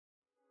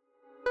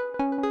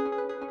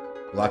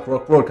Black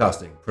Rock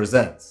Broadcasting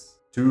presents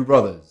Two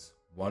Brothers,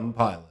 One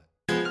Pilot.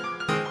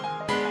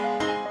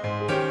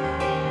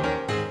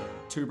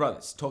 Two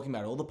brothers talking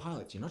about all the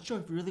pilots you're not sure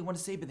if you really want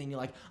to see, but then you're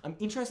like, I'm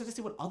interested to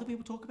see what other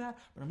people talk about,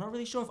 but I'm not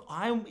really sure if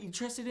I'm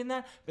interested in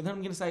that. But then I'm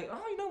going to say,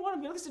 oh, you know what?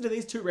 I'm going to listen to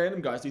these two random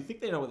guys who think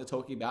they know what they're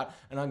talking about,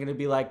 and I'm going to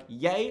be like,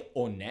 yay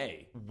or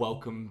nay.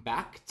 Welcome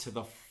back to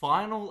the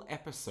final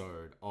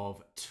episode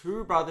of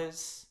Two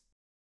Brothers.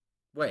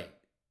 Wait.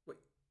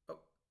 Oh,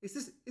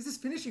 is this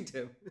finishing,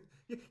 Tim?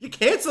 You're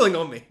cancelling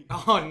on me.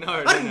 Oh,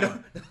 no. I didn't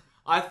know.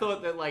 I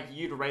thought that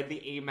you'd read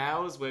the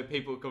emails where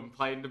people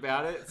complained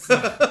about it. So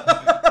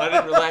I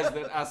didn't realize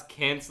that us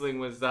cancelling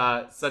was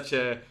such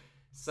a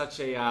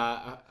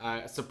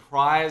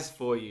surprise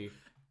for you.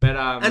 But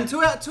and to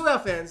our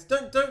fans,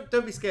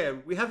 don't be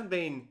scared. We haven't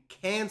been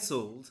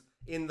cancelled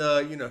in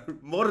the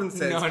modern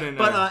sense. No.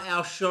 But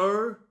our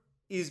show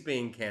is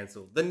being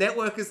cancelled. The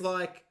network is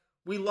like,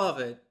 we love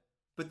it,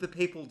 but the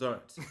people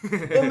don't.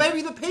 Or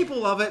maybe the people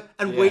love it,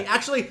 and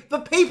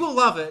the people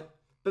love it.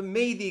 But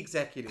me, the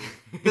executive,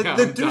 the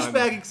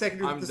douchebag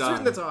executive with the suit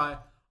and the tie,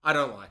 I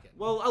don't like it.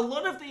 Well, a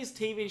lot of these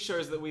TV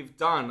shows that we've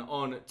done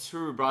on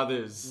Two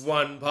Brothers,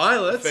 One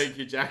Pilot. Thank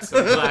you, Jax.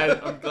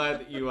 I'm glad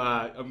that you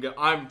are.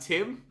 I'm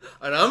Tim.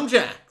 And I'm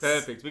Jax.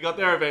 Perfect. We got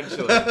there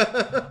eventually.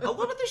 A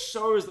lot of the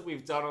shows that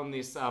we've done on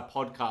this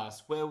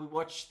podcast, where we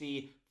watch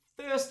the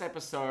first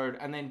episode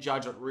and then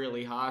judge it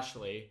really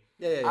harshly,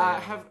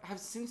 have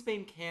since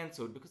been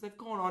cancelled because they've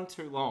gone on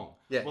too long.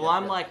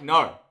 I'm like,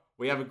 no.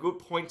 We have a good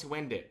point to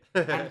end it.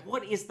 And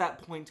what is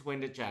that point to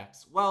end it,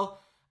 Jax?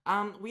 Well,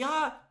 we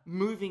are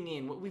moving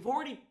in. We've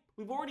already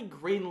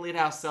greenlit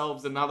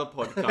ourselves another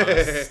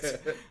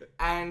podcast.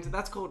 And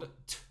that's called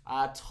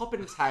Top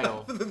and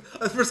Tail.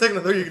 For a second,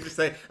 I thought you could just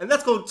say, and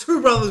that's called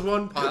Two Brothers,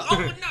 One Pilot.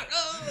 Oh, no!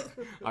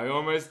 I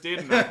almost did,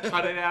 and I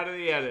cut it out of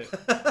the edit.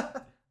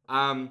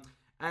 And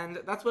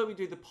that's where we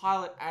do the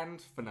pilot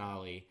and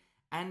finale.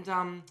 And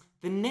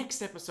the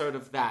next episode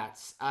of that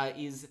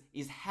is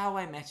How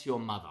I Met Your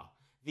Mother.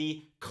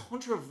 The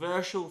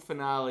controversial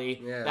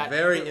finale that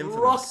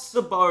rocks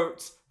the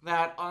boat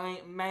that I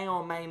may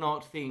or may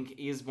not think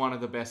is one of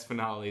the best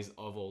finales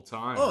of all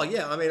time. Oh,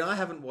 yeah. I mean, I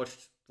haven't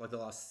watched the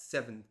last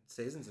 7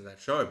 seasons of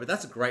that show, but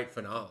that's a great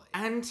finale.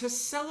 And to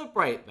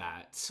celebrate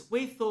that,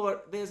 we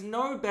thought there's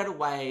no better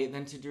way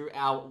than to do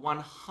our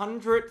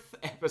 100th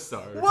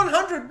episode.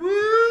 100!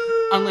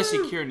 Woo! Unless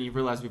you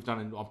realise we've done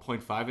a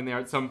 0.5 in there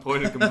at some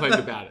point and complained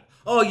about it.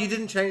 Oh, you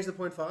didn't change the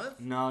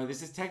 0.5? No,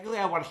 this is technically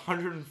our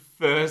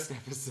 101st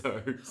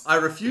episode. I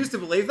refuse to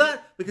believe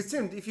that, because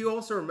Tim, if you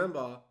also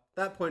remember,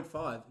 that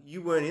 0.5,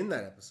 you weren't in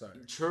that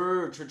episode.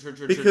 True.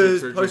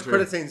 Because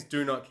post-credit scenes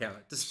do not count,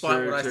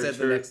 despite what I said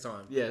the next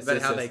time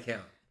about how they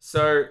count.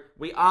 So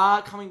we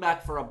are coming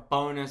back for a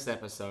bonus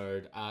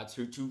episode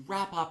to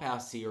wrap up our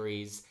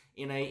series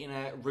in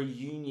a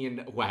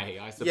reunion way,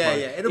 I suppose. Yeah.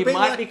 It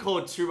might be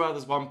called Two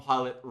Brothers, One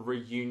Pilot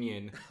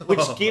Reunion, which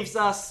gives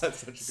us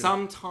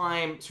some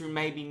time to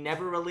maybe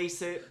never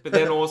release it, but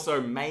then also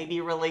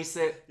maybe release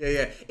it.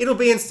 Yeah. It'll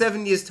be in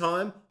 7 years'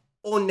 time,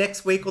 or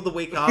next week, or the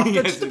week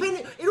after. Just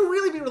depending. It'll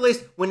really be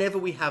released whenever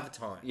we have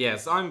time.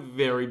 Yes, I'm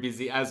very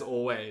busy as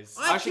always.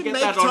 I should can get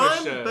make that on a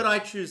time, shirt. but I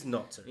choose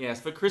not to. Yes,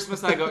 for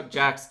Christmas I got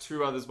Jack's Two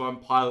Brothers, One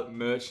Pilot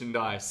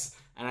merchandise.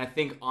 And I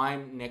think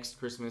I'm next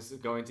Christmas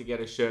going to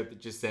get a shirt that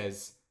just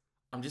says,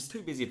 I'm just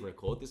too busy to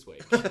record this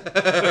week. But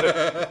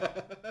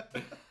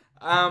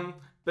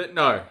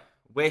no,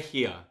 we're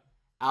here.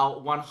 Our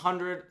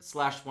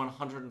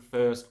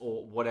 100/101st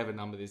or whatever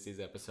number this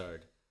is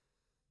episode.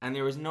 And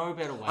there is no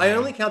better way. I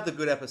only count the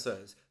good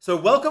episodes. So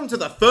welcome to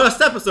the first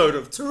episode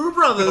of Two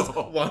Brothers,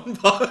 One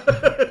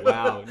Pilot.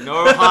 Wow,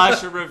 no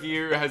harsher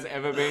review has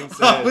ever been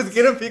said. I was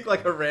going to pick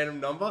a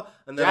random number,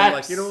 and then I'm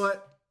like, you know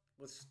what?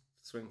 Let's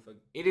swing for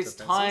It is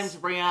time to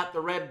bring out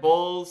the red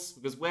balls,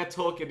 because we're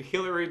talking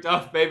Hilary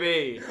Duff,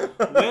 baby.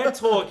 We're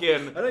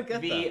talking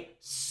the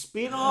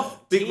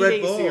spin-off Big TV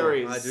Red Ball.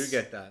 series. I do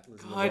get that.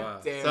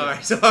 God damn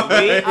it.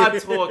 Sorry. We are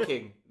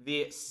talking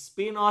the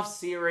spin-off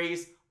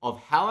series of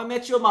How I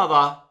Met Your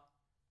Mother,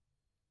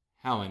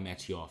 How I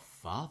Met Your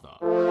Father.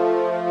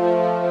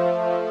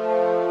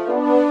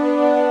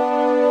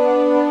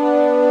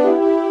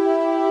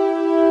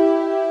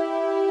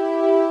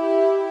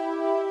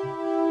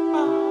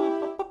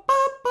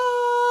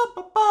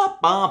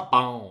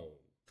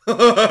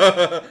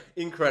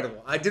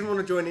 Incredible. I didn't want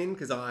to join in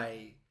because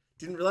I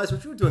didn't realize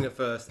what you were doing at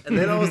first. And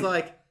then I was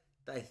like,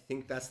 I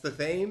think that's the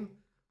theme,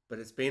 but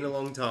it's been a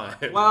long time.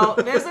 Well,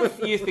 there's a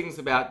few things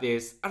about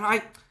this, and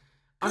I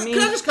mean...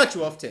 Can I just cut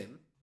you off, Tim?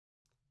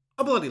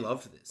 I bloody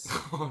loved this.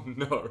 Oh,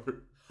 no.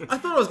 I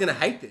thought I was going to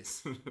hate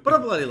this, but I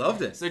bloody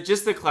loved it. So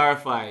just to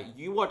clarify,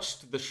 you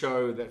watched the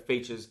show that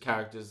features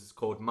characters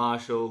called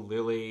Marshall,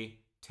 Lily,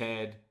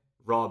 Ted,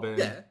 Robin,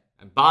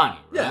 and Barney,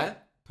 right? Yeah.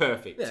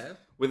 Perfect. Yeah.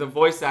 With a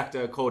voice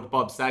actor called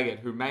Bob Saget,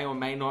 who may or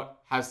may not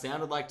have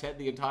sounded like Ted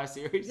the entire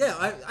series. Yeah,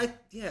 I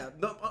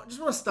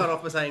just want to start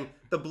off by saying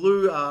the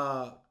blue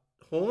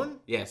horn.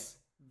 Yes.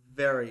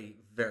 Very,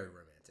 very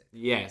romantic.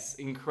 Yes,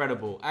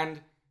 incredible.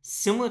 And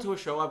similar to a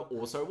show I've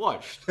also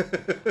watched,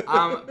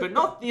 but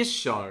not this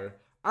show.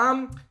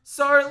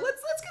 So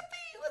let's get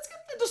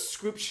the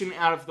description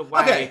out of the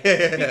way,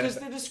 because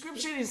the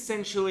description is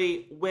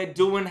essentially we're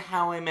doing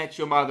How I Met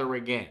Your Mother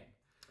again.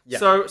 Yep.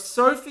 So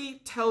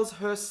Sophie tells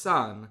her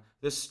son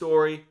the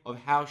story of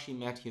how she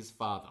met his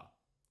father.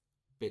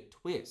 But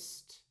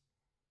twist.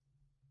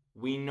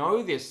 We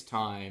know this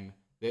time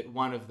that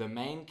one of the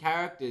main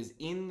characters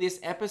in this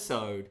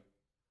episode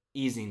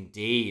is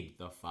indeed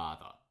the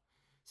father.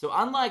 So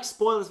unlike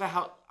spoilers for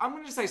How... I'm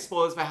going to say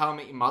spoilers for How I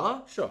Met Your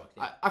Mother. Sure.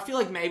 Yeah. I feel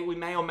like maybe we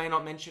may or may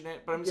not mention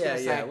it, but I'm just going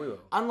to say... we will.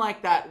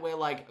 Unlike that, where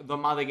like the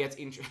mother gets...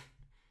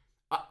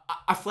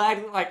 I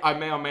flagged it like I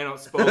may or may not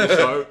spoil the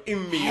show.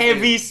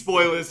 Heavy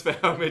spoilers for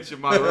How I Met Your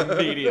Mother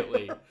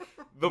immediately.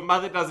 The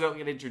mother does not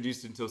get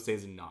introduced until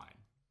season 9.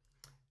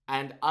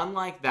 And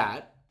unlike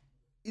that...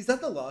 Is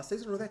that the last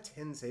season or are there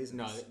 10 seasons?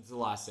 No, it's the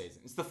last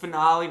season. It's the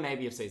finale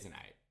maybe of season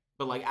 8.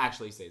 But like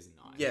actually season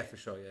 9. Yeah, for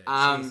sure,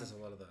 yeah. There's a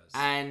lot of those.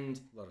 And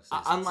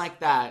unlike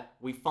that,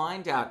 we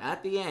find out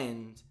at the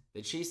end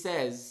that she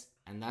says,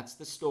 and that's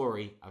the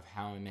story of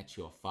How I Met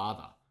Your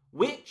Father.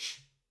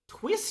 Which,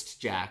 twist,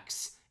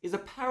 Jax, is a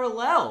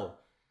parallel,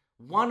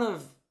 one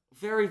of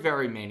very,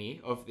 very many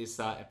of this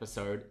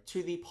episode,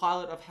 to the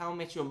pilot of How I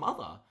Met Your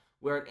Mother,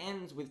 where it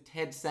ends with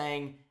Ted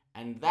saying,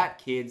 and that,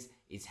 kids,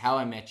 is How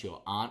I Met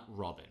Your Aunt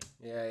Robin.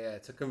 Yeah,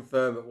 to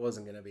confirm it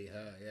wasn't going to be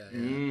her,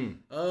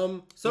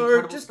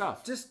 So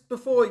just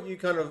before you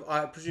kind of,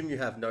 I presume you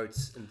have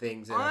notes and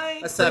things. And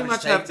I pretty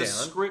much have the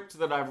script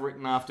that I've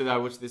written after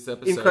that, which this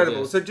episode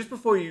Incredible. is. So just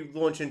before you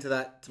launch into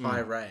that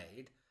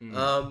tirade,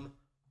 I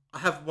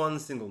have one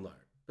single note.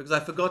 Because I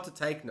forgot to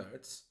take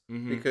notes.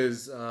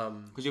 Because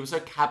you were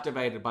so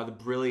captivated by the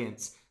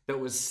brilliance that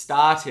was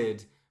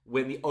started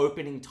when the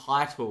opening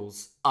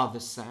titles are the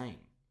same.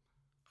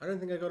 I don't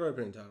think I got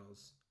opening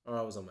titles. Or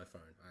I was on my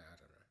phone.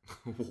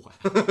 I don't know.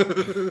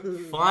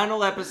 Wow.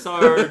 Final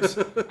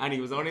episode, and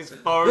he was on his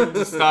phone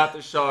to start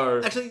the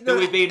show. Actually, no, that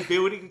we've been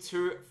building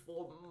to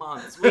for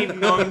months. We've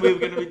known we were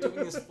going to be doing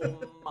this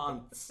for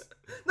months.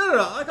 No.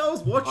 Like I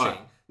was watching. Right.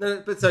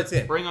 No, but so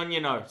Tim. Bring on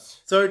your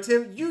notes. So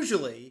Tim,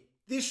 usually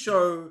this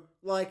show,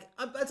 like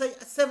I'd say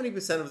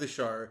 70% of the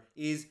show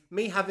is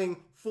me having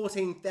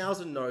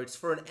 14,000 notes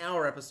for an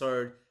hour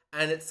episode.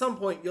 And at some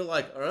point, you're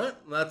like, all right,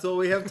 that's all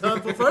we have time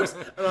for, folks.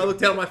 And I look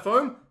down at my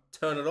phone,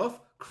 turn it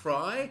off,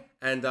 cry,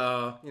 and,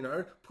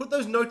 put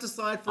those notes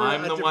aside for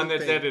I'm the one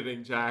that's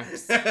editing,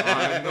 Jax.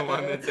 I'm the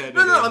one that's editing.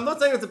 No, I'm not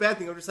saying it's a bad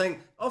thing. I'm just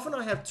saying, often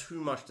I have too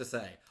much to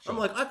say. Sure. I'm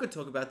like, I could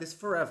talk about this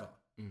forever.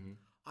 Mm-hmm.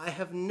 I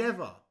have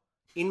never,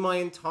 in my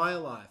entire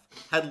life,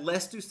 had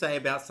less to say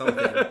about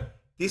something.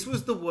 This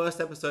was the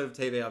worst episode of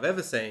TV I've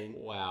ever seen.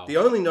 Wow. The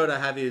only note I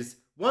have is,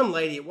 one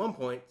lady at one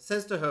point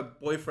says to her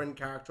boyfriend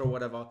character or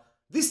whatever,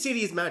 "This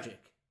city is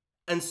magic,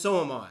 and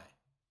so am I."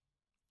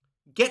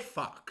 Get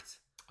fucked.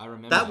 I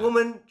remember that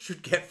woman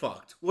should get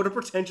fucked. What a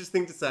pretentious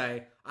thing to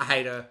say. I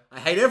hate her. I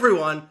hate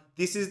everyone.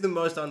 This is the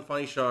most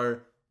unfunny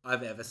show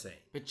I've ever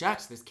seen. But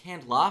Jax, there's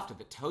canned laughter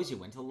that tells you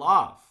when to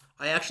laugh.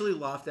 I actually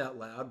laughed out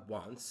loud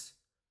once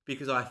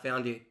because I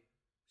found it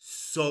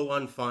so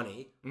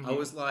unfunny. Mm-hmm. I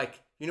was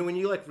like, when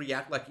you like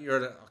react like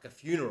you're at a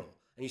funeral.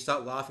 And you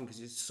start laughing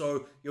because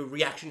your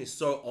reaction is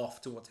so off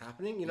to what's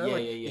happening,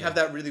 You have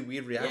that really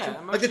weird reaction.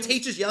 Yeah, like the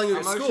teacher's yelling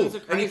at you at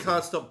school and you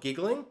can't stop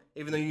giggling,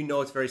 even though you know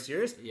it's very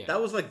serious. Yeah.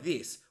 That was like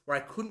this, where I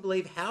couldn't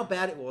believe how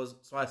bad it was,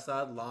 so I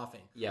started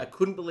laughing. Yeah. I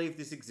couldn't believe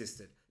this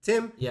existed.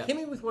 Tim, hit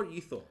me with what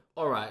you thought.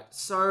 All right,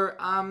 so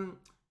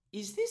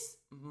is this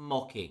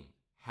mocking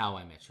How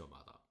I Met Your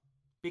Mother?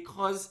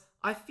 Because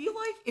I feel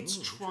like it's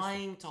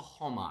trying to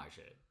homage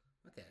it.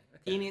 Okay.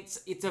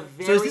 It's a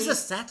very... So is this a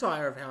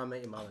satire of How I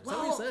Met Your Mother? Is that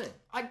what you're saying?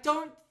 I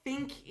don't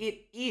think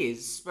it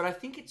is, but I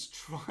think it's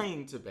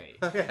trying to be.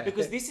 Okay.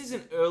 Because this is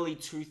an early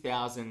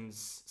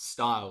 2000s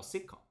style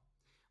sitcom.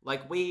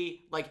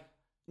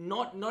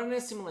 Not in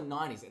a similar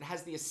 90s. It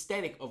has the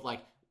aesthetic of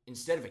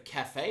instead of a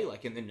cafe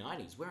like in the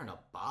 90s, we're in a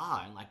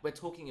bar and we're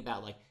talking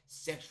about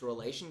sexual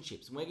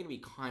relationships and we're going to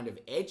be kind of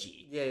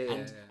edgy.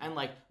 Yeah. And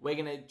we're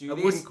going to do this.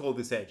 I wouldn't call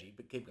this edgy,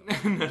 but keep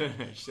going. No,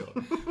 sure.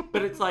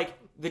 But it's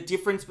the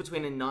difference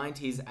between a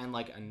 90s and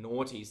a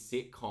naughty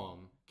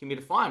sitcom can be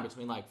defined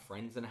between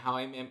Friends and How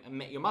I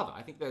Met Your Mother.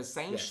 I think they're the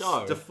same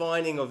show.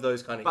 Defining of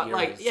those kind of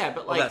eras.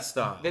 But that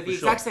style. They're the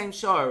exact same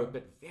show,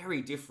 but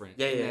very different.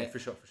 Yeah, for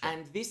sure.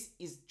 And this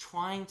is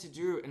trying to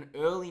do an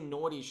early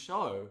naughty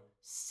show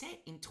set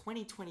in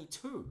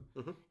 2022.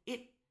 Mm-hmm.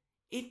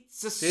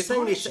 It's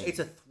astonishing. It's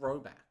a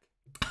throwback.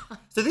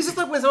 So this is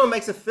when someone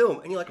makes a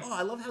film and you're like, oh,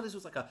 I love how this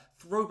was a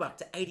throwback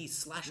to 80s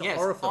slasher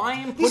horror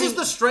film. This is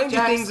the Stranger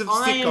Things of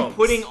sitcoms. I am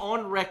putting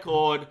on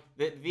record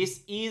that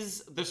this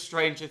is the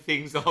Stranger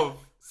Things of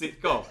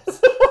sitcoms.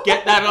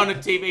 Get that on a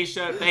TV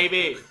shirt,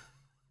 baby.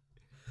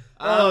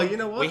 You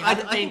know what? We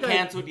haven't been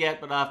cancelled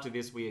yet, but after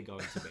this we are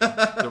going to be.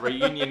 The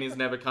reunion is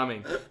never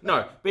coming.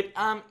 No, but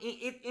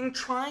in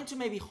trying to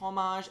maybe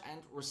homage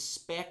and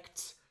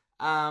respect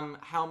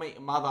How I Met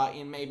Your Mother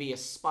in maybe a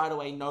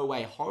Spider-Way No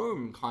Way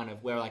Home kind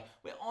of, where like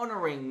we're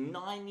honouring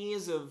 9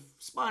 years of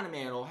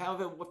Spider-Man or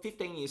however,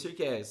 15 years, who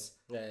cares?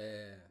 Yeah.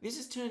 This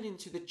has turned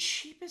into the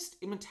cheapest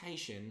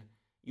imitation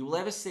you will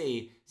ever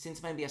see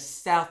since maybe a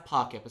South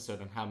Park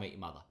episode on How I Met Your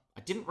Mother.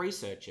 I didn't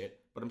research it,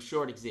 but I'm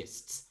sure it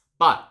exists.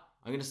 But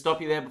I'm going to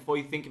stop you there before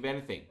you think of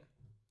anything.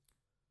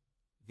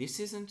 This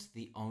isn't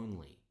the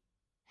only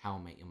How I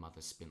Met Your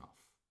Mother spin-off.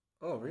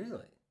 Oh,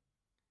 really?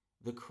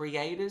 The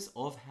creators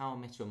of How I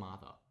Met Your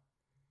Mother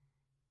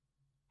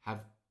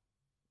have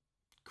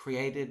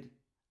created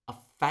a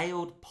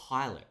failed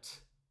pilot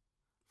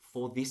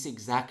for this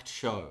exact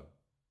show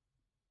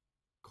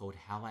called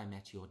How I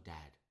Met Your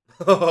Dad.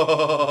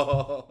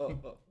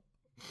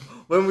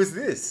 When was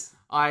this?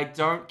 I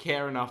don't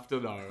care enough to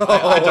know.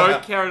 I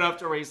don't care enough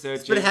to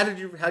research but it. But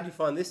how did you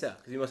find this out?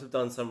 Because you must have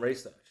done some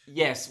research.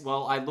 Yes,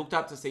 well, I looked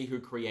up to see who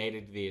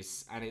created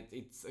this, and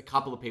it's a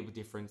couple of people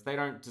different. They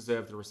don't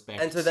deserve the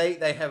respect. And so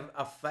they have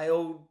a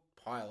failed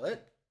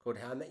pilot called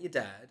How I Met Your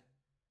Dad,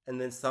 and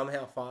then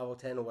somehow 5 or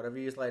 10 or whatever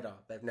years later,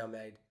 they've now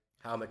made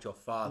How I Met Your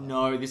Father.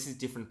 No, this is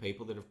different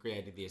people that have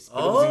created this.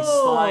 But it was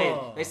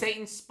inspired. They say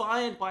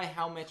inspired by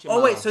How I Met Your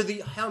Mother. Oh, wait, so the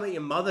How I Met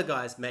Your Mother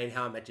guys made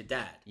How I Met Your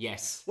Dad.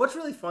 Yes. What's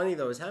really funny,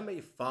 though, is How I Met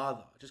Your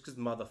Father, just because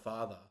mother,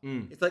 father,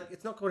 it's like,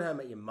 it's not called How I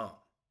Met Your Mum.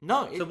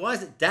 No. So why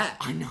is it Dad?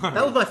 I know.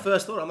 That was my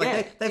first thought. I'm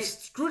like, they've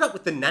screwed up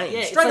with the name.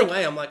 Yeah, straight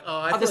away, I'm like, oh,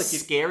 I feel like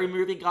Scary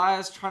Movie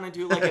guys trying to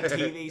do like a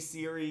TV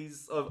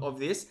series of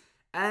this.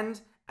 And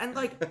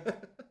like...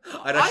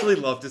 I'd actually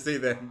love to see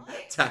them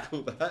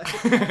tackle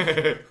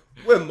that.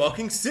 We're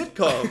mocking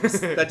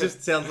sitcoms. That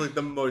just sounds like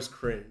the most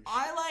cringe.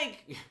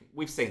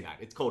 We've seen that.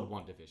 It's called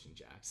WandaVision,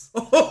 Jax.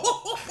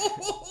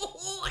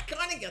 I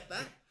kind of get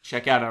that.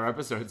 Check out our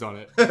episodes on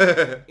it.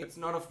 It's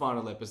not a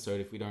final episode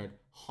if we don't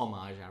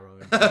homage our own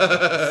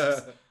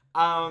podcasts.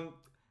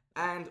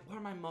 And what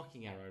am I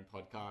mocking our own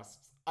podcasts?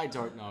 I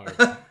don't know.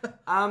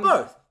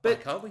 Both.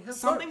 But can't we have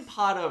something both?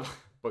 Part of...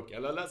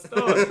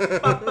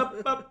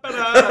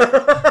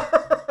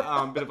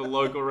 Bit of a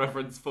local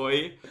reference for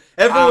you.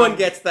 Everyone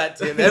gets that,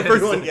 Tim.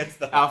 Everyone gets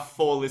that. Our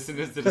 4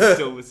 listeners that are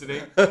still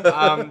listening.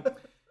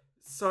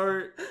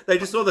 So they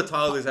just saw the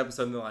title of this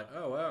episode and they're like,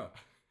 oh, wow.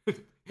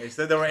 They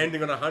said they were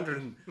ending on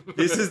 100 and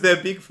this is their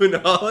big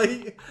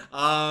finale.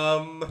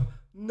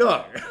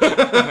 No.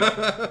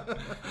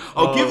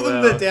 I'll give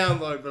them the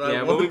download,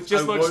 but we've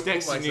just watched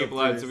Dexter New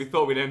Blood, so we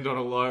thought we'd end on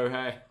a low,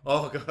 hey.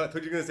 Oh, God. I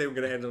thought you were going to say we're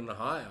going to end on a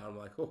high. I'm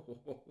like,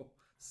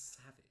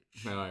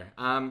 savage. No.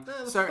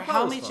 So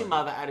How I Met Your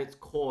Mother at its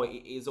core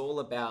is all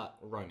about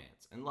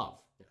romance and love.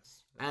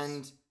 Yes.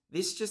 And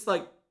this just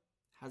like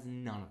has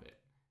none of it.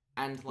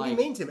 And like, what do you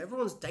mean, Tim?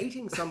 Everyone's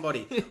dating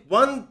somebody.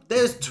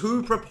 There's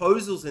 2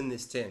 proposals in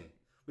this, Tim.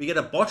 We get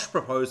a botched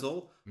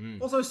proposal.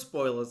 Also,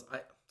 spoilers.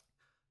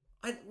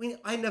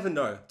 I never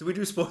know. Do we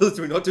do spoilers?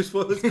 Do we not do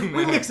spoilers?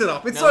 We mix it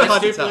up. It's so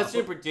hard to tell. Let's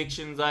do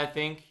predictions, I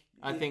think.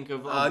 I think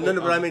of... no,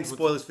 but I mean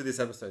spoilers for this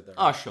episode, though.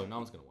 Oh, sure. No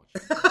one's going to watch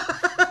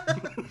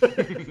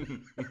it.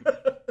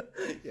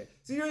 Yeah.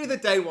 So you're either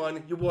day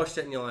one, you watched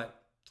it and you're like,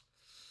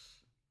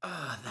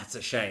 that's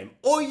a shame.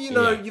 Or,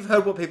 you've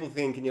heard what people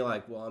think and you're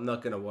like, well, I'm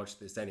not going to watch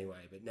this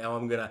anyway, but now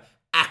I'm going to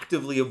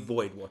actively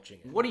avoid watching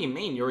it. What do you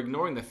mean? You're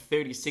ignoring the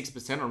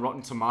 36% on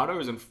Rotten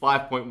Tomatoes and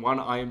 5.1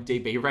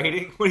 IMDb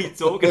rating? What are you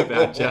talking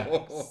about,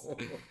 Jax?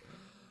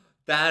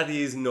 That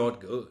is not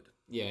good.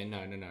 Yeah,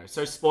 no.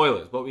 So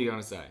spoilers, what were you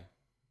going to say?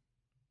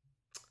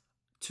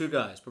 2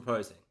 guys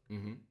proposing.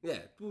 Mm-hmm.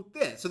 Yeah.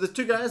 So there's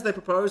 2 guys, they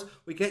propose.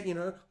 We get,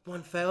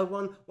 one failed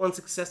one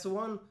successful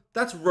one.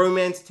 That's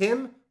romance,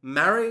 Tim.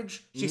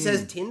 Marriage. She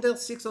says Tinder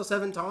 6 or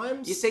 7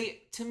 times. You see,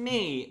 to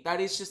me,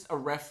 that is just a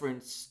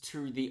reference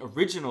to the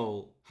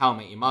original How I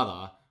Met Your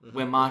Mother,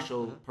 where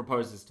Marshall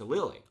proposes to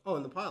Lily. Oh,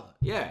 in the pilot.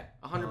 Yeah,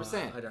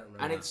 100%. I don't remember.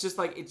 And it's just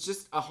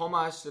a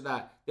homage to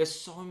that. There's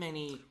so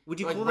many. Would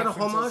you call that a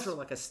homage or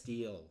like a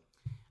steal?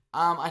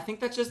 I think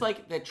that's just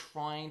like they're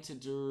trying to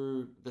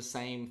do the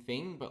same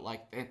thing, but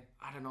like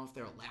I don't know if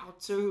they're allowed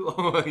to,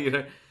 or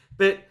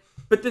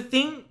But the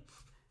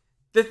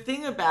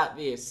thing about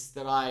this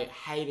that I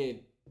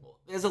hated,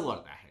 there's a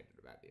lot that I hated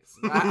about this.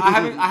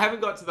 I haven't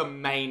got to the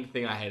main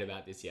thing I hate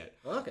about this yet.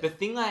 Okay. The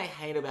thing I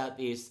hate about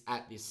this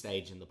at this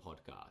stage in the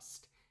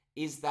podcast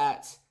is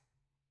that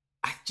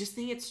I just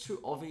think it's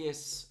too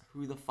obvious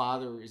who the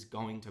father is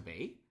going to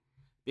be,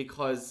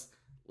 because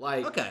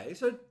like okay,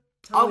 so.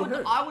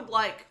 I would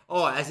like...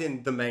 Oh, as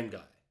in the main guy.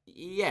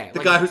 Yeah.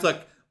 The guy who's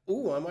like,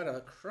 ooh, I might have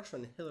a crush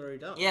on Hilary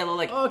Duff. Yeah, well,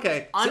 like... Oh,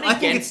 okay. I'm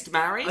against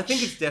marriage. I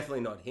think it's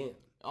definitely not him.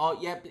 Oh,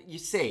 yeah, but you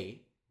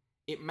see,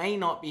 it may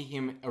not be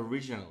him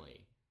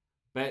originally,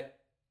 but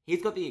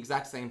he's got the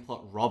exact same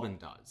plot Robin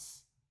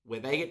does,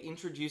 where they get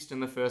introduced in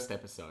the first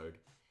episode.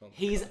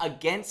 He's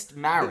against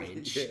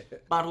marriage,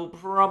 but will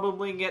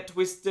probably get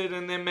twisted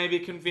and then maybe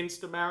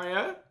convinced to marry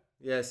her.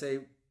 Yeah, see,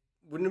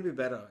 wouldn't it be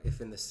better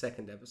if in the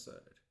second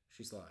episode,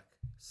 she's like,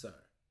 so,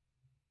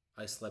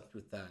 I slept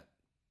with that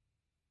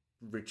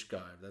rich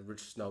guy, that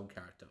rich snob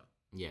character.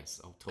 Yes,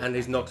 I'll talk. And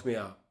he's knocked me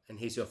up, and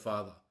he's your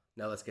father.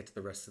 Now let's get to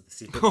the rest of the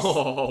series.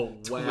 Oh,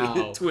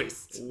 wow.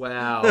 Twist.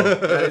 Wow.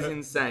 That is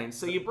insane.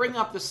 So you bring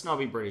up the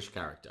snobby British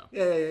character.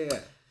 Yeah.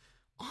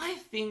 I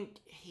think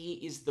he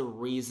is the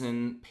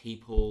reason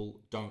people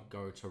don't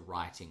go to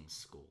writing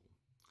school.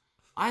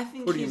 I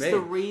think what do you he's mean? The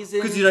reason...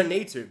 Because you don't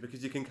need to,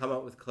 because you can come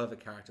up with clever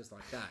characters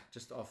like that,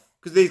 just off...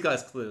 Because these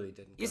guys clearly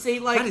didn't. You see,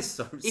 like, that is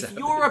so if savage.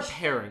 you're a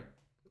parent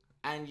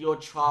and your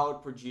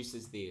child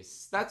produces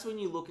this, that's when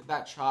you look at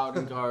that child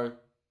and go,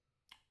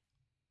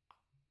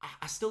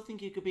 I still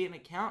think you could be an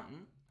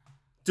accountant.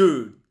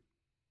 Dude,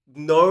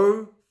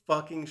 no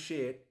fucking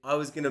shit. I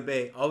was going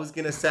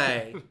to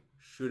say...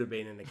 should have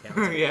been an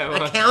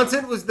accountant.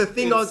 Accountant was the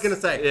thing I was going to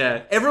say.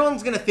 Yeah.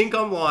 Everyone's going to think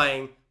I'm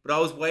lying, but I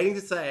was waiting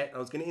to say it. I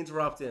was going to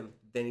interrupt him.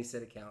 Then he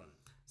said accountant.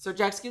 So,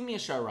 Jax, give me a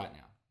show right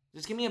now.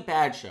 Just give me a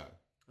bad show.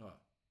 Oh,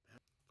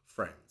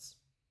 Friends.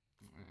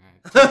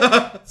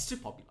 It's too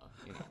popular.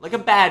 You know? Like a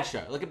bad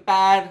show. Like a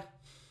bad...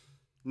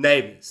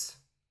 Neighbours.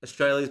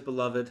 Australia's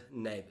beloved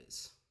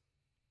Neighbours.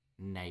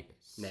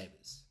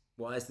 Neighbours.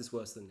 Why is this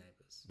worse than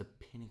Neighbours? The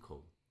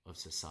pinnacle of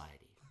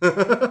society.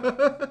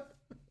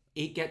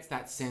 It gets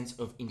that sense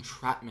of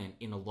entrapment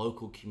in a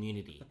local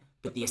community,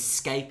 but the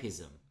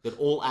escapism that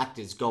all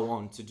actors go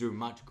on to do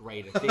much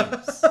greater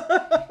things.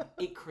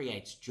 It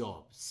creates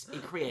jobs.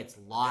 It creates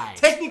lives.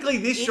 Technically,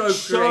 this show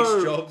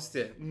creates jobs,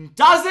 Tim.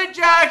 Does it,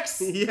 Jax?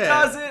 Yeah.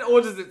 Does it?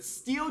 Or does it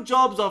steal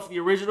jobs off the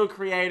original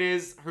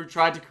creators who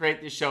tried to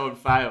create this show and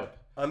failed?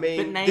 I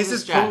mean, but this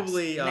is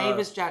probably...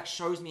 Neighbours Jax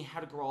shows me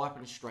how to grow up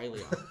in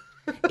Australia.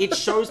 It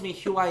shows me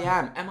who I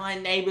am. Am I a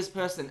Neighbours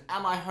person?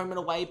 Am I a Home and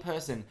Away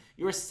person?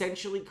 You're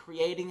essentially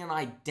creating an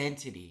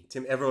identity.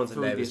 Tim, everyone's a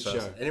Neighbours person.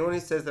 Show. Anyone who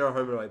says they're a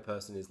Home and Away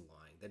person is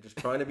lying. They're just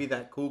trying to be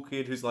that cool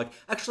kid who's like,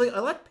 actually, I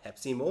like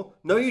Pepsi more.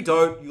 No, you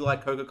don't. You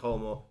like Coca-Cola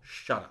more.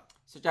 Shut up.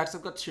 So, Jax,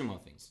 I've got 2 more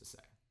things to say.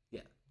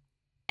 Yeah.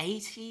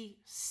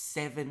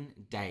 87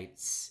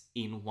 dates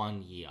in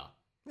 1 year.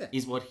 Yeah.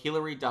 Is what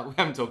Hilary Duff... We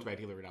haven't talked about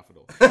Hilary Duff at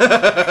all.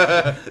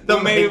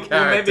 We'll maybe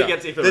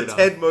get to Hilary Duff.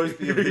 The Ted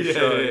Mosby of the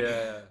show.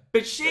 Yeah.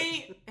 But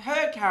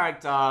her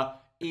character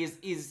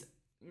is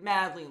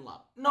madly in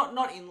love.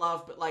 Not in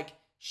love, but like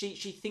she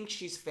thinks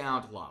she's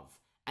found love.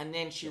 And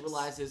then she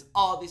realizes,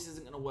 oh, this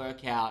isn't going to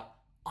work out.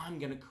 I'm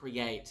going to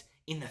create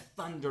in the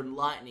thunder and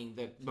lightning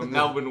that the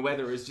Melbourne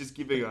weather is just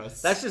giving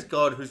us. That's just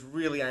God who's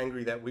really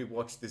angry that we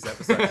watched this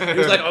episode. He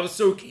was like, I was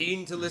so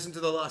keen to listen to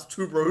the last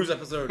Two Bros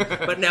episode,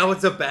 but now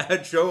it's a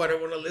bad show. I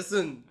don't want to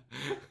listen.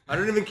 I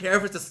don't even care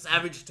if it's a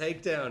savage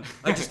takedown.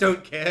 I just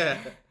don't care.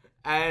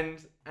 And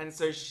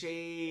so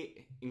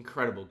she...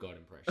 Incredible God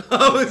impression.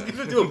 I was going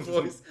to do a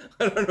voice.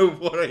 I don't know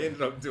what I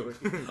ended up doing.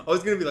 I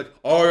was going to be like,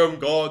 I am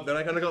God. Then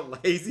I kind of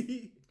got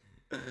lazy.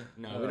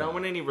 No, we don't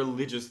want any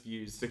religious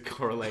views to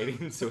correlate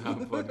into our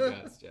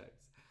podcast, Jax.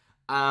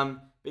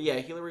 But yeah,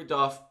 Hilary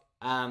Duff,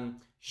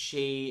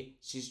 she's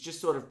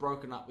just sort of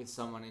broken up with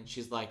someone and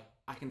she's like,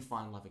 I can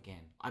find love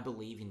again. I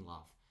believe in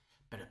love.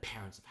 But her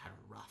parents have had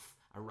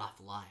a rough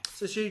life.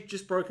 So she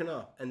just broken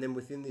up and then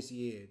within this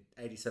year,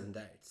 87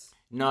 dates.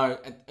 No,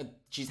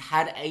 she's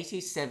had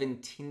 87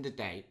 Tinder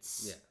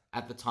dates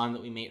at the time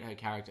that we meet her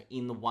character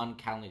in the 1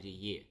 calendar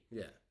year.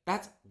 Yeah.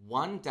 That's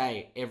 1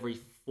 day every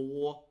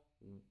 4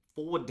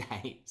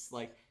 days.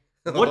 Like,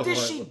 what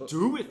does she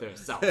do with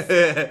herself?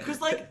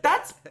 Because, like,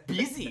 that's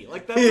busy.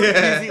 Like, that's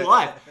a busy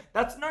life.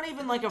 That's not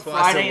even like a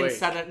Friday and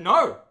Saturday.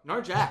 No,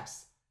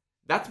 Jax.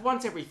 That's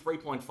once every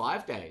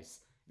 3.5 days.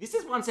 This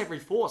is once every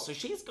 4. So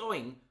she's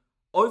going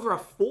over a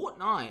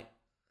fortnight.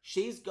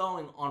 She's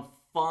going on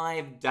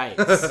 5 dates.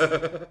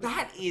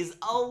 That is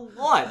a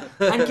lot.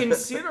 And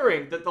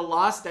considering that the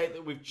last date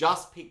that we've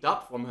just picked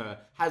up from her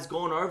has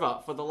gone over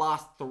for the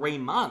last 3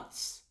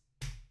 months,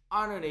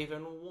 I don't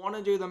even want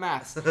to do the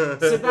maths.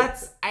 So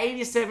that's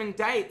 87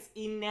 dates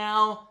in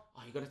now.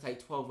 Oh, you got to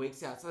take 12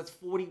 weeks out. So that's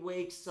 40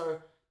 weeks.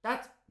 So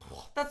that's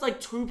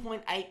like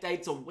 2.8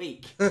 dates a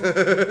week.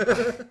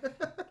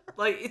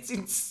 Like,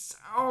 it's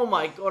oh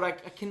my God, I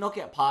cannot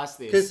get past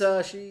this.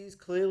 Because she's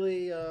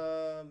clearly,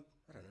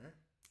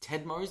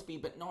 Ted Mosby,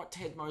 but not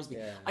Ted Mosby.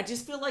 Yeah. I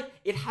just feel like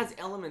it has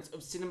elements of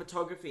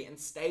cinematography and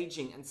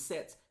staging and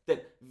sets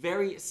that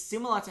very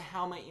similar to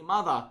How I Met Your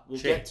Mother.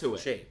 We'll get to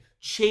it.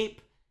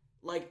 Cheap.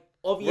 Like,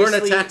 obviously... We're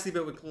in a taxi,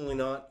 but we're clearly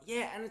not.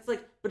 Yeah, and it's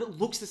like... But it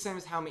looks the same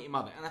as How I Met Your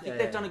Mother. And I think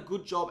they've done a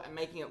good job at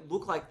making it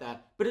look like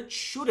that. But it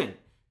shouldn't.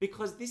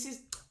 Because this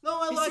is... No,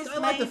 I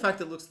like the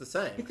fact it looks the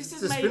same. This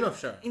it's is a spin-off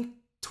show. In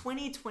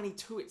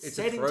 2022. It's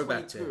set in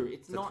 2022.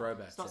 It's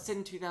not set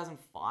in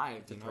 2005.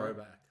 It's a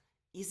throwback.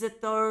 Is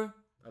it, though?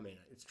 I mean,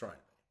 it's trying.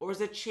 Or is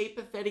it cheap,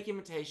 pathetic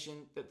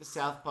imitation that the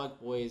South Park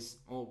boys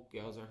or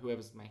girls or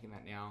whoever's making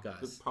that now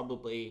could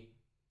probably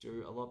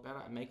do a lot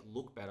better and make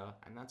look better?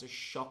 And that's a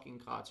shocking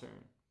cartoon.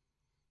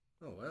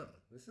 Oh, wow.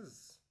 This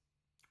is...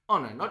 Oh,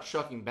 no, not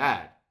shocking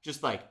bad.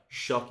 Just, like,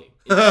 shocking.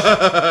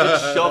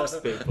 It shocks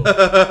people.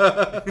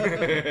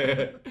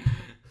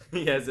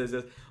 Yes.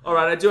 All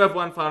right, I do have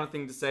one final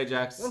thing to say,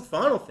 Jax. One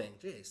final thing?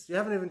 Jeez. You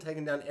haven't even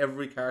taken down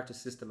every character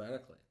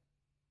systematically.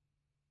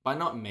 By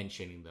not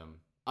mentioning them,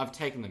 I've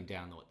taken them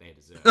down to what they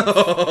deserve.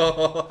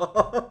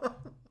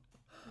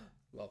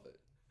 Love it.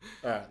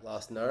 Alright,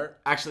 last note.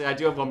 Actually, I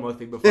do have one more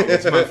thing before I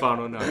get to my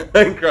final note.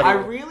 Incredible. I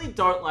really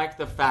don't like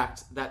the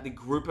fact that the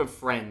group of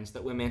friends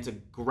that we're meant to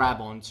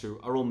grab onto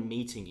are all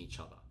meeting each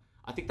other.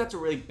 I think that's a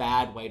really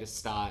bad way to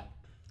start.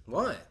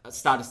 Why?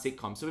 Start a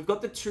sitcom. So we've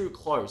got the two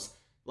close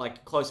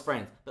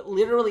friends, but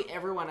literally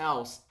everyone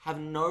else have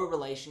no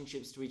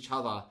relationships to each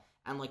other.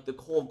 And like the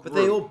core group. But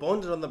they all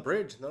bonded on the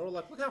bridge. And they're all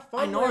like, look how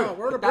fun we are.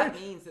 We're on a bridge.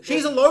 Means that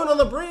she's alone on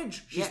the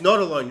bridge. She's not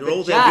alone. You're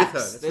all there with her.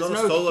 It's not a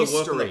solo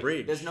work on the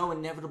bridge. There's no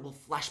inevitable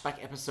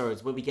flashback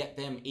episodes where we get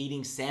them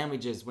eating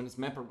sandwiches when it's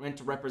meant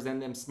to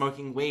represent them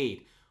smoking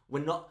weed.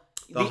 We're not...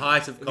 The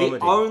height of comedy.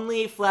 The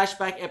only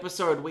flashback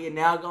episode we are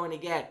now going to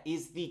get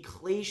is the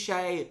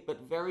cliche,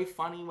 but very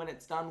funny when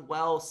it's done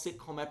well,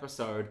 sitcom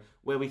episode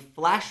where we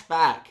flash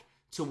back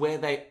to where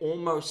they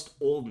almost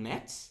all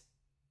met.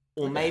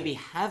 Or maybe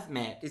have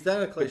met. Is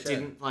that a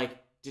cliche?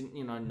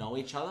 Didn't know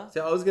each other?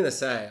 So I was gonna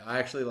say, I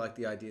actually like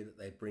the idea that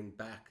they bring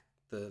back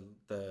the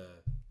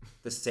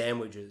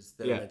sandwiches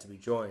that are meant to be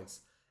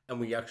joints, and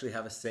we actually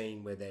have a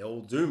scene where they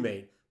all do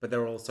meet, but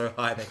they're all so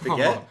high they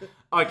forget.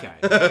 Okay.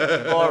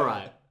 All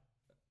right.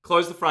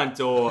 Close the front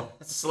door,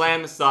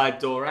 slam the side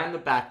door and the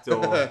back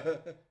door,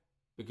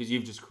 because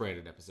you've just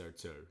created episode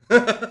 2.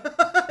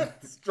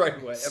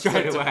 Straight away.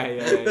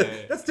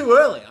 Yeah. That's too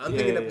early. I'm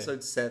thinking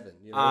episode 7.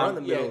 Right in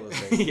the middle of the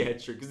thing. Yeah,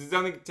 true. Because it's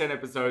only 10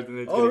 episodes and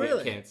it's going to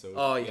get cancelled.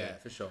 Oh, yeah,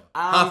 for sure.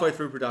 Halfway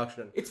through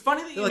production. It's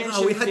funny that you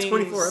mentioned we had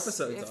 24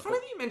 episodes. It's funny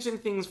that you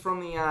mentioned things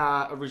from the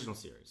original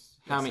series,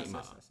 How I Met Your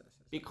Mother.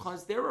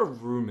 Because there are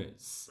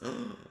rumors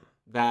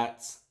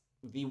that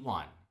the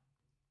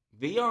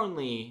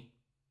only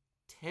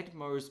Ted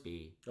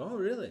Mosby. Oh,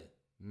 really?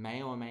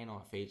 May or may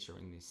not feature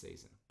in this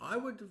season. I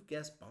would have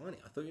guessed Barney.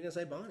 I thought you were going to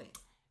say Barney.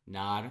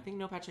 Nah, I don't think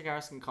Neil Patrick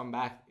Harris can come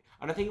back.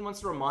 I don't think he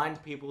wants to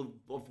remind people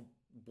of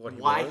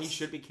why he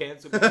should be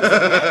cancelled.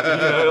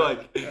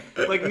 Like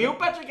Neil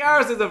Patrick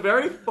Harris is a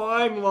very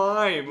fine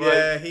line.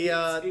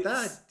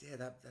 That's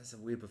a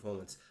weird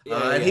performance.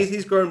 And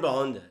he's grown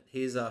beyond it.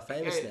 He's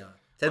famous now.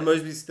 Ted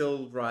Mosby's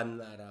still riding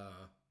that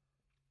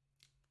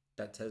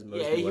Ted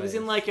Mosby. Yeah, he was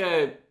in like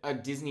a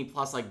Disney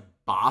Plus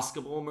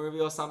basketball movie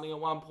or something at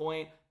one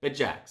point. But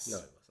Jax. No,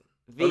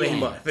 he wasn't.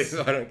 He might be.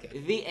 I don't care.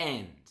 The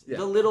end. Yeah.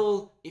 The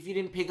little, if you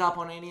didn't pick up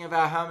on any of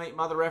our How I Met Your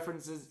Mother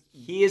references,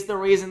 here's the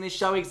reason this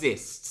show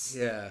exists.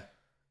 Yeah.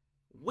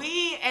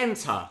 We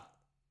enter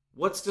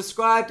what's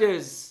described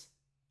as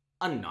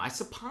a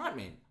nice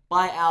apartment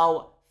by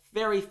our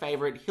very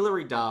favourite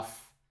Hilary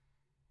Duff.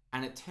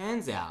 And it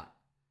turns out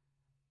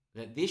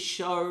that this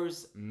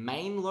show's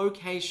main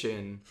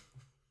location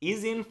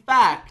is in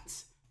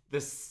fact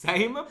the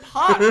same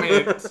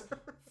apartment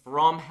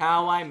from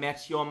How I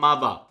Met Your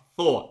Mother.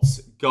 Thoughts,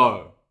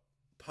 go.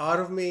 Part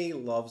of me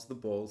loves the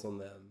balls on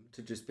them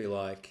to just be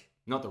like...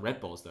 Not the red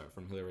balls, though,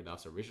 from Hilary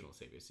Duff's original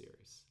TV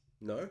series.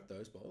 No,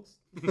 those balls.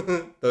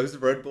 Those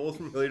red balls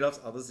from Hilary Duff's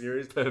other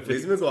series. Perfect.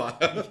 Lizzie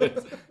McGuire.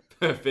 Yes.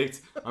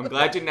 Perfect. I'm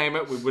glad you name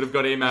it. We would have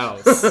got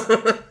emails.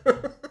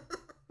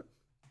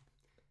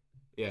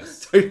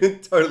 Yes.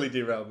 Totally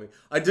derailed me.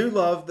 I do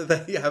love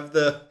that they have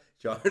the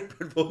giant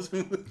red balls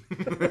from the...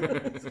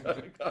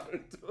 Sorry, I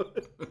can't do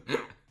it.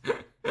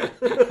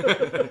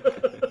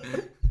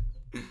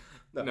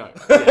 No.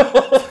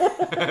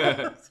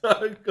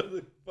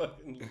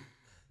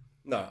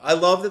 No, I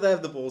love that they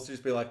have the balls to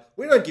just be like,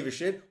 we don't give a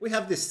shit. We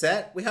have this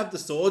set. We have the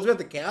swords. We have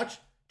the couch.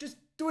 Just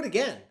do it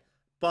again.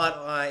 But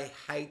I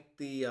hate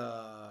the...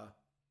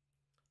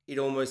 it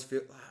almost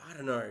feels... I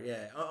don't know,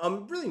 yeah.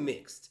 I'm really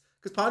mixed.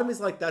 Because part of me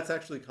is like, that's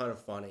actually kind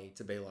of funny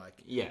to be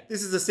like,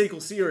 this is a sequel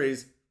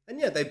series. And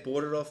yeah, they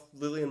bought it off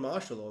Lillian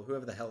Marshall or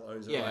whoever the hell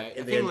owns it.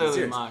 At the end of the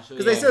series.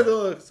 Because they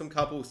said, some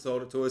couple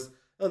sold it to us.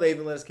 Oh, they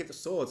even let us keep the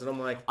swords. And I'm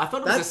like... I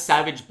thought it was a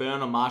savage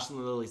burn on Marshall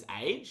and Lily's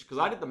age. Because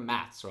I did the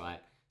maths, right?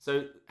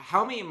 So,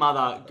 How I Met Your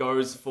Mother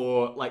goes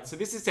for... so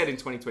this is set in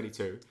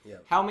 2022. Yeah.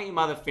 How I Met Your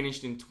Mother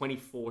finished in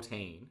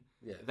 2014.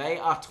 Yeah. They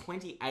are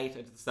 28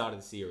 at the start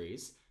of the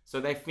series. So,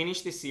 they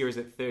finished this series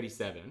at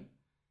 37.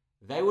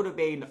 They would have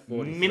been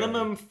 43.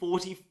 Minimum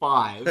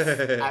 45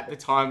 at the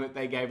time that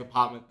they gave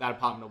that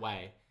apartment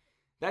away.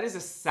 That is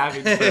a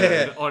savage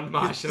burn on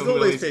Marshall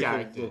and Lily's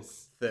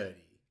characters. 30.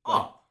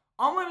 Oh,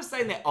 I'm going to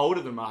say they're older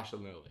than Marshall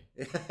and Lily.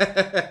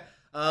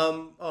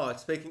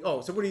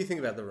 So what do you think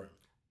about The Room?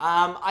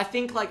 I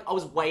think, I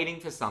was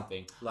waiting for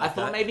something. I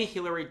thought maybe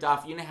Hilary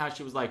Duff, you know how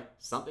she was like,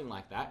 something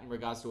like that in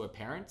regards to her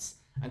parents?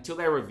 Until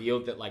they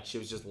revealed that, she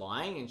was just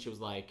lying and she was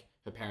like,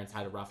 her parents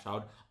had a rough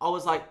child. I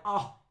was like,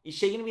 oh, is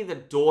she going to be the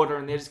daughter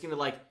and they're just going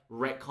to,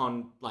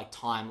 retcon,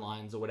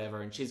 timelines or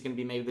whatever and she's going to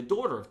be maybe the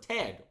daughter of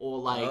Ted or,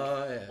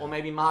 or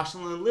maybe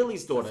Marshall and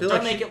Lily's daughter.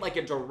 Don't make it like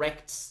a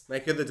direct...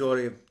 Make her the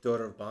daughter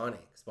of Barney,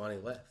 because Barney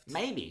left.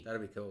 Maybe.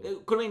 That'd be cool.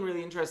 It could have been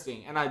really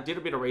interesting. And I did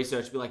a bit of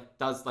research to be like,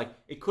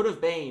 it could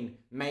have been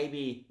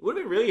maybe... It would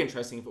have been really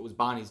interesting if it was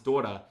Barney's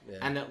daughter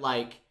and that,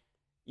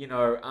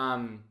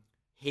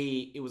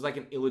 it was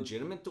an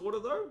illegitimate daughter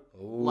though.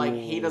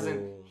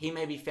 Ooh. He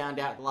maybe found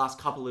out the last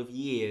couple of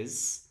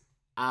years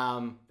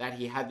that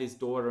he had this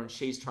daughter and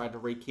she's tried to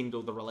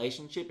rekindle the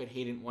relationship, but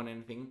he didn't want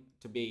anything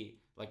to be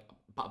like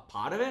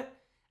part of it.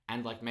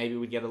 And like maybe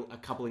we'd get a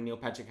couple of Neil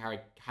Patrick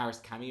Harris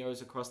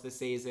cameos across the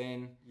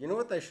season. You know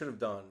what they should have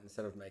done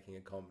instead of making a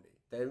comedy?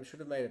 They should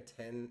have made a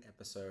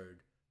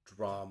 10-episode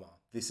drama,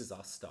 This Is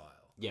Us style.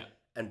 Yeah.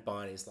 And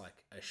Barney's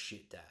like a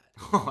shit dad.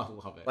 Oh,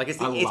 I love it. Like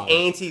it's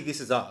anti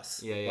This Is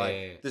Us. Yeah.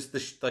 Like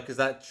because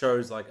that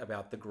show's like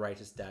about the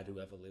greatest dad who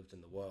ever lived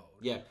in the world.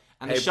 Yeah.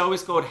 And the show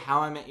is called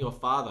How I Met Your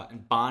Father,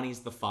 and Barney's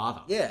the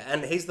father. Yeah,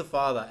 and he's the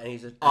father, and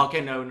he's a... Okay,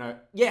 no.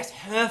 Yes,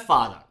 her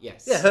father.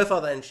 Yes. Yeah, her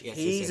father, and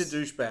he's a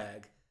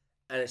douchebag,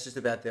 and it's just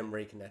about them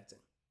reconnecting.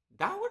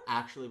 That would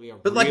actually be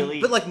but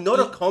not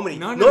a comedy.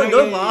 No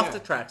laughter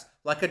tracks.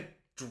 Like a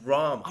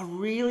drama. A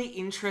really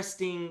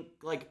interesting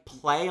like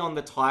play on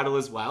the title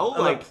as well.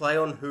 And like play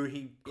on who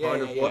he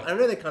kind of was. Yeah. I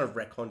know they kind of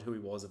retconned who he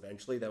was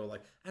eventually. They were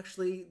like,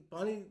 actually,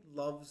 Barney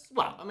loves...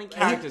 Well, I mean,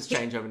 characters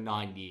change over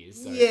 9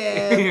 years. So.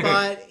 Yeah,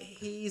 but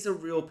he's a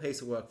real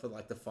piece of work for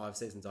like the 5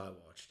 seasons I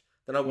watched.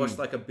 Then I watched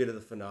like a bit of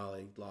the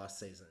finale last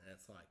season, and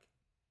it's like,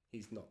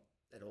 he's not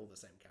at all the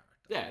same character.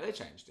 Yeah, they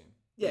changed him.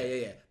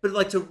 Yeah. But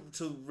like to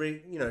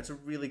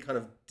really kind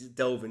of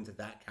delve into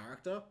that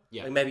character.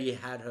 Yeah. Like maybe you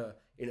had her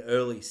in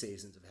early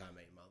seasons of How I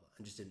Met Your Mother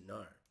and just didn't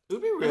know. It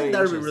would be really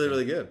that would be really,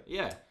 really good.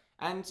 Yeah.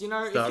 And if you're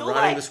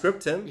writing the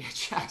script, Tim. Yeah,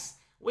 Jax,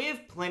 we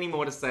have plenty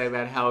more to say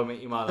about How I Met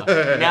Your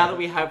Mother now that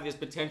we have this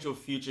potential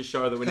future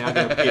show that we're now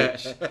going to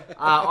pitch.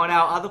 On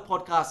our other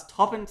podcast,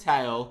 Top and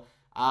Tail,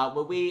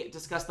 where we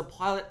discuss the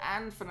pilot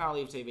and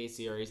finale of TV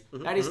series.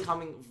 That is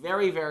coming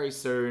very, very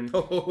soon.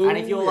 And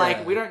if you're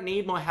like, we don't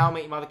need more How I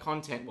Met Your Mother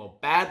content, well,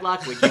 bad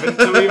luck. We're giving it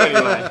to you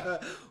anyway.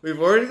 We've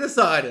already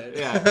decided.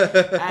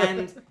 Yeah.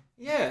 And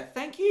yeah,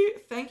 thank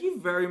you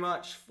very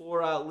much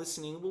for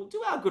listening. We'll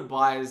do our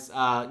goodbyes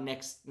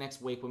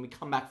next week when we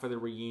come back for the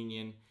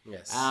reunion.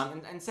 Yes.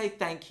 And say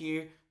thank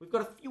you. We've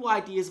got a few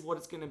ideas of what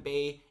it's going to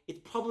be. It's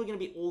probably going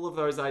to be all of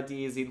those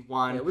ideas in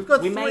one. Yeah, we've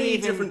got three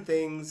different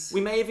things.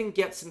 We may even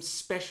get some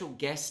special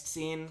guests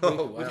in.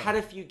 We've had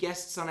a few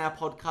guests on our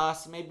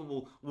podcast. Maybe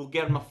we'll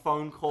get them a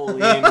phone call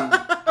in,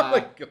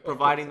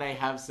 providing they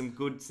have some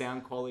good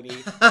sound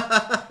quality.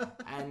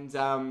 And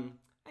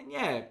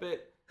yeah,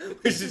 but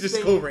we should just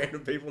call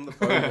random people on the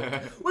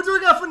phone. We're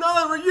doing our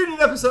finale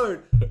reunion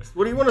episode.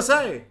 What do you want to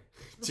say?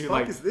 Do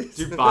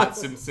Bart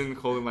Simpson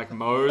call him like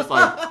Moe's?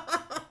 Like,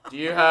 do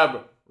you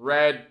have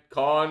red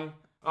con?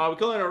 Oh, we're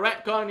calling a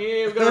rat con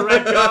here. We've got a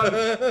rat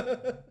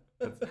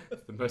con.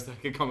 That's the most I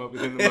could come up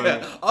with in the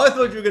moment. I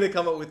thought you were going to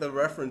come up with a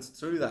reference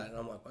to that. And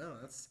I'm like, wow,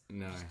 that's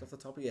just off the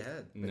top of your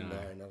head. But no,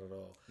 not at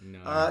all.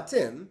 No.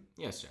 Tim.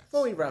 Yes, Jack.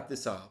 Before we wrap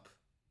this up,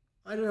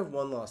 I do have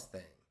one last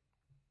thing.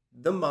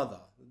 The mother.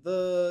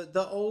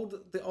 The old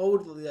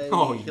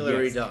lady,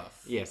 Hilary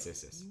Duff. Yes.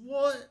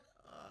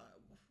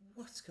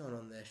 What's going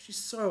on there? She's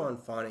so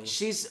unfunny.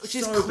 She's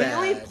so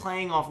clearly bad.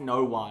 playing off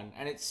no one,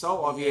 and it's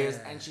so obvious.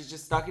 Yeah. And she's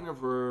just stuck in a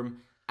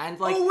room. And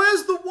like,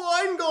 where's the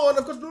wine gone?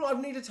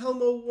 I need to tell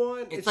more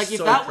wine. It's like, if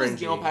so that cringy.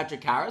 Was Neil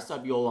Patrick Harris,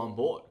 I'd be all on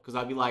board because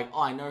I'd be like,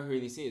 oh, I know who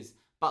this is.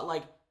 But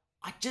like,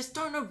 I just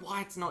don't know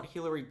why it's not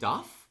Hilary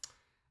Duff.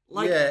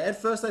 Like, yeah,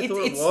 at first I thought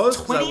it was.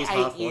 It's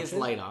 28 years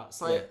later,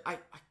 so I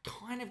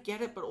kind of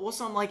get it. But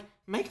also, I'm like,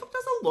 makeup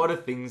does a lot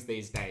of things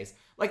these days.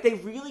 Like, they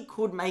really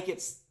could make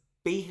it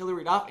be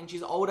Hilary Duff, and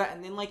she's older,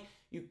 and then like,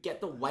 you get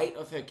the weight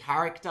of her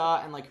character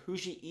and like who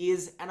she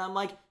is, and I'm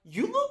like,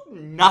 you look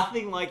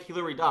nothing like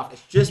Hilary Duff.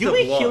 It's just you are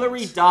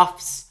Hilary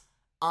Duff's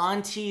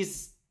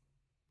auntie's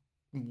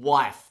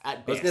wife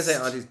at best. I was gonna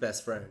say auntie's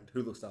best friend,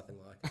 who looks nothing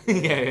like her.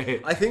 Yeah.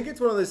 I think it's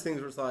one of those things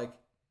where it's like,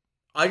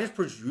 I just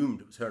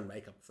presumed it was her in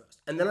makeup first,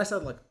 and then I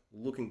started like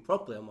looking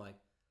properly. I'm like,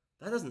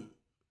 that doesn't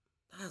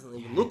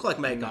even look like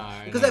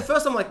makeup. Because at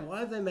first I'm like, why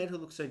have they made her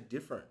look so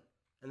different?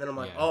 And then I'm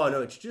like, oh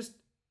no, it's just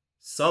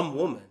some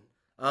woman.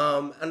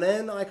 And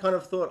then I kind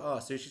of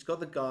thought, so she's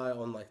got the guy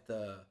on like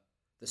the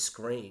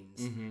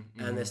screens,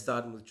 and they're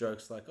starting with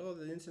jokes like, oh,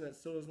 the internet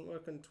still doesn't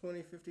work in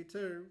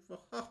 2052.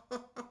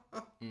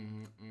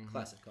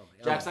 Classic comedy.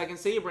 Jax, I can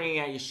see you bringing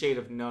out your sheet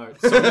of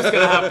notes, so I'm just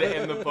going to have to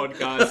end the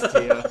podcast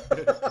here.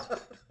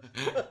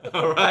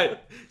 All right.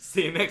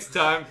 See you next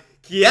time.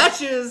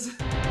 Catches!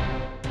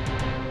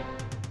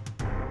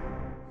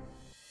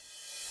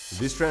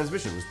 This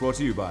transmission was brought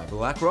to you by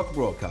Black Rock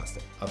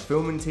Broadcasting, a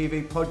film and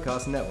TV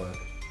podcast network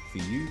for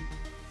you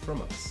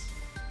from us.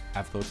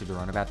 Have thoughts of your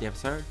own about the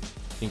episode?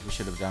 Think we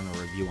should have done a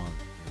review on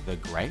The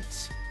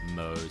Great?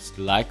 Most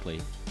likely.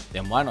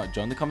 Then why not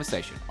join the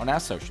conversation on our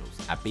socials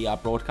at BR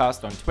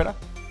Broadcast on Twitter,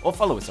 or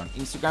follow us on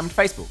Instagram and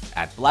Facebook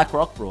at Black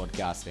Rock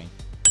Broadcasting.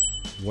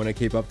 Want to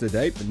keep up to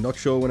date but not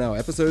sure when our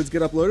episodes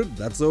get uploaded?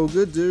 That's all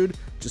good, dude.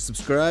 Just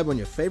subscribe on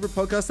your favorite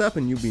podcast app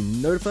and you'll be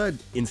notified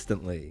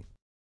instantly.